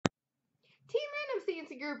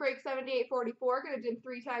C&C Group break 7844. Going to dim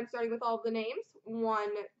 3 times, starting with all of the names. 1,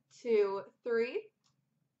 2, 3.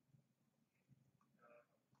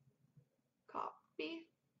 Copy.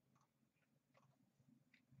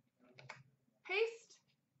 Paste.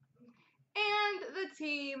 And the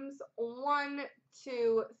teams 1,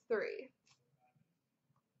 2, 3.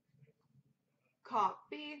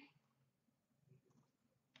 Copy.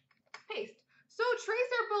 Paste. So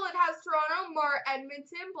Tracer Bullet has Toronto, Mart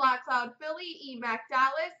Edmonton, Black Cloud Philly, EMAC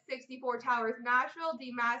Dallas, 64 Towers Nashville,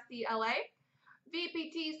 DMASC LA,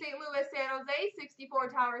 VPT St. Louis San Jose, 64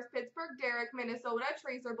 Towers Pittsburgh, Derek Minnesota,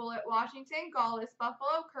 Tracer Bullet Washington, Gaulis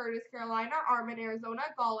Buffalo, Curtis Carolina, Armin Arizona,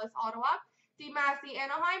 Gaulis Ottawa, DMASC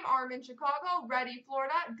Anaheim, Armin Chicago, Ready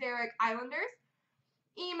Florida, Derek Islanders.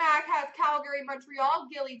 EMAC has Calgary, Montreal,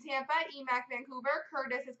 Gilly, Tampa, EMAC, Vancouver,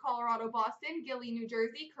 Curtis is Colorado, Boston, Gilly, New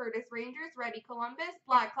Jersey, Curtis, Rangers, Ready, Columbus,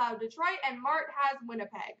 Black Cloud, Detroit, and Mart has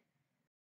Winnipeg.